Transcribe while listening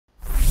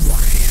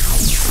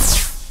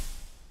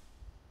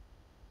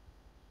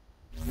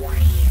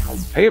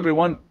Hey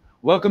everyone,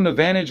 welcome to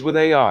Vantage with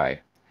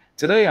AI.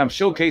 Today I'm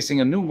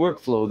showcasing a new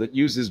workflow that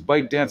uses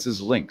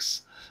ByteDance's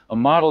Lynx, a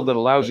model that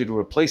allows you to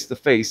replace the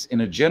face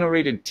in a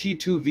generated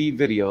T2V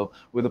video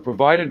with a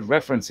provided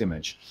reference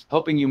image,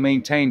 helping you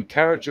maintain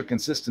character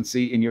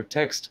consistency in your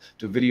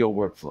text-to-video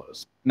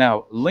workflows.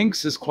 Now,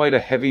 Lynx is quite a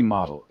heavy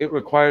model. It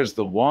requires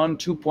the Wan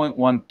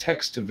 2.1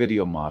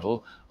 text-to-video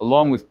model,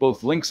 along with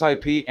both Lynx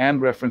IP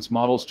and reference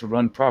models to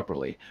run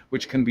properly,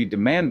 which can be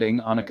demanding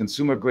on a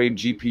consumer-grade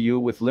GPU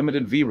with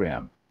limited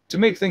VRAM. To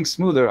make things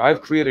smoother,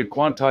 I've created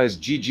quantized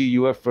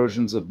GGUF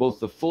versions of both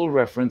the full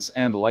reference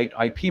and lite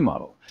IP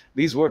model.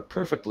 These work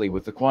perfectly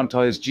with the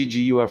quantized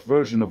GGUF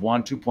version of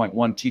Wan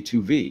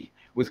T2V.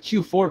 With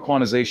Q4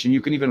 quantization, you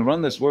can even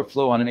run this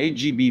workflow on an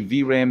 8GB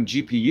VRAM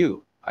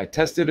GPU. I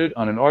tested it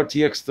on an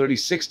RTX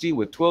 3060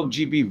 with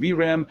 12GB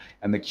VRAM,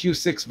 and the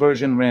Q6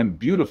 version ran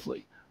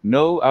beautifully.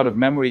 No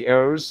out-of-memory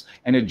errors,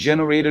 and it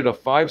generated a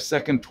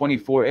 5-second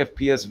 24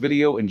 FPS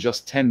video in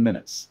just 10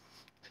 minutes.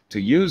 To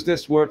use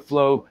this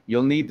workflow,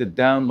 you'll need to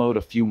download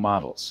a few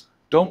models.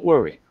 Don't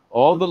worry,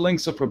 all the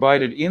links are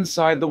provided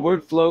inside the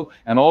workflow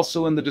and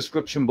also in the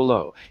description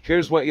below.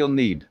 Here's what you'll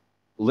need.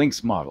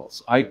 Lynx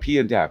models, IP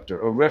adapter,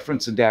 a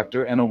reference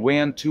adapter, and a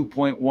Wan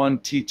 2.1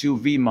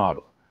 T2V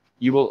model.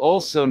 You will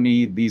also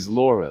need these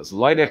LoRa's,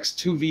 lite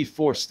 2V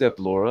 4-step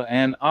LoRa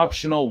and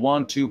optional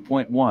Wan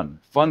 2.1,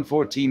 Fun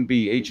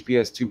 14B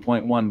HPS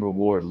 2.1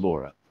 reward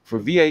LoRa. For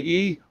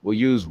VAE, we'll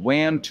use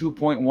Wan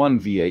 2.1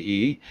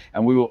 VAE,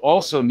 and we will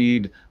also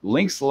need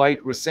Lynx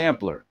Lite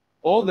Resampler.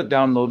 All the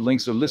download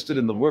links are listed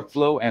in the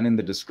workflow and in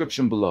the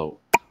description below.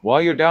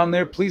 While you're down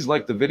there, please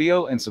like the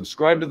video and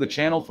subscribe to the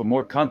channel for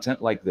more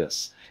content like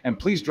this. And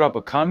please drop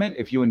a comment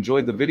if you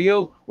enjoyed the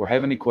video or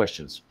have any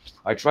questions.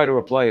 I try to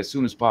reply as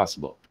soon as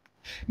possible.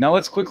 Now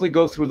let's quickly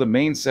go through the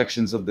main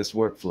sections of this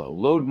workflow.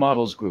 Load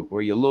Models group,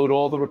 where you load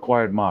all the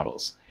required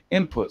models.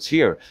 Inputs.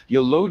 Here,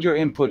 you'll load your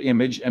input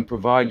image and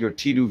provide your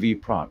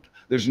T2V prompt.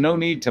 There's no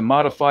need to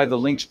modify the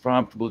Lynx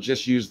prompt, we'll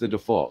just use the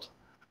default.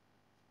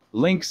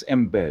 Lynx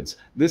embeds.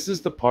 This is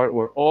the part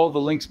where all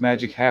the Lynx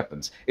magic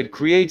happens. It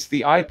creates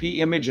the IP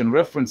image and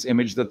reference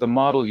image that the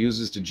model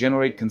uses to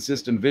generate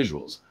consistent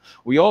visuals.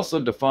 We also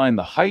define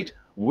the height,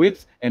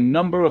 width, and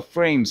number of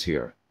frames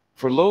here.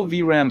 For low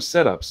VRAM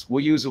setups,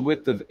 we'll use a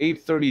width of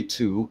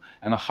 832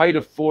 and a height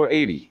of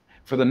 480.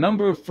 For the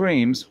number of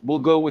frames, we'll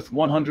go with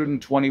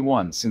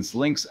 121, since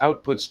Lynx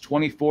outputs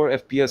 24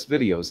 FPS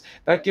videos.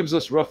 That gives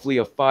us roughly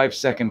a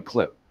 5-second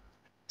clip.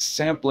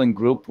 Sampling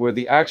group, where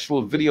the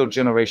actual video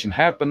generation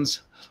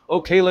happens.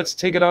 Okay, let's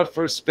take it out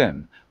for a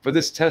spin. For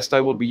this test, I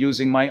will be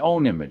using my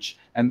own image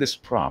and this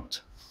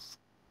prompt.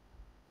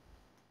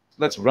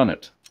 Let's run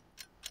it.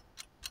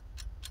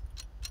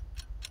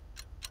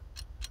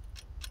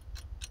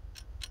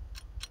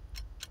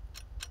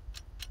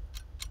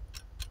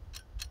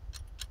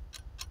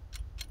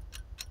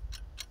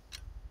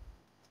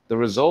 The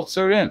results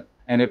are in,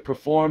 and it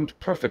performed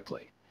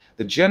perfectly.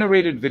 The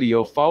generated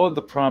video followed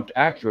the prompt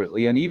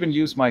accurately and even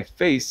used my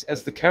face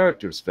as the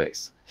character's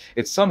face.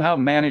 It somehow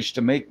managed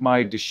to make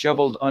my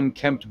disheveled,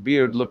 unkempt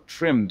beard look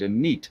trimmed and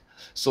neat.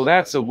 So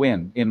that's a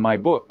win in my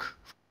book.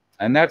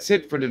 And that's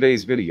it for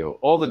today's video.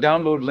 All the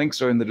download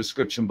links are in the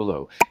description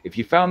below. If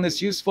you found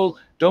this useful,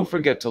 don't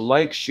forget to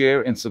like,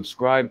 share, and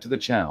subscribe to the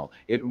channel.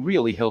 It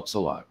really helps a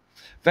lot.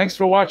 Thanks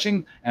for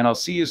watching, and I'll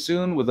see you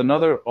soon with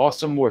another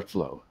awesome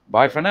workflow.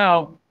 Bye for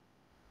now.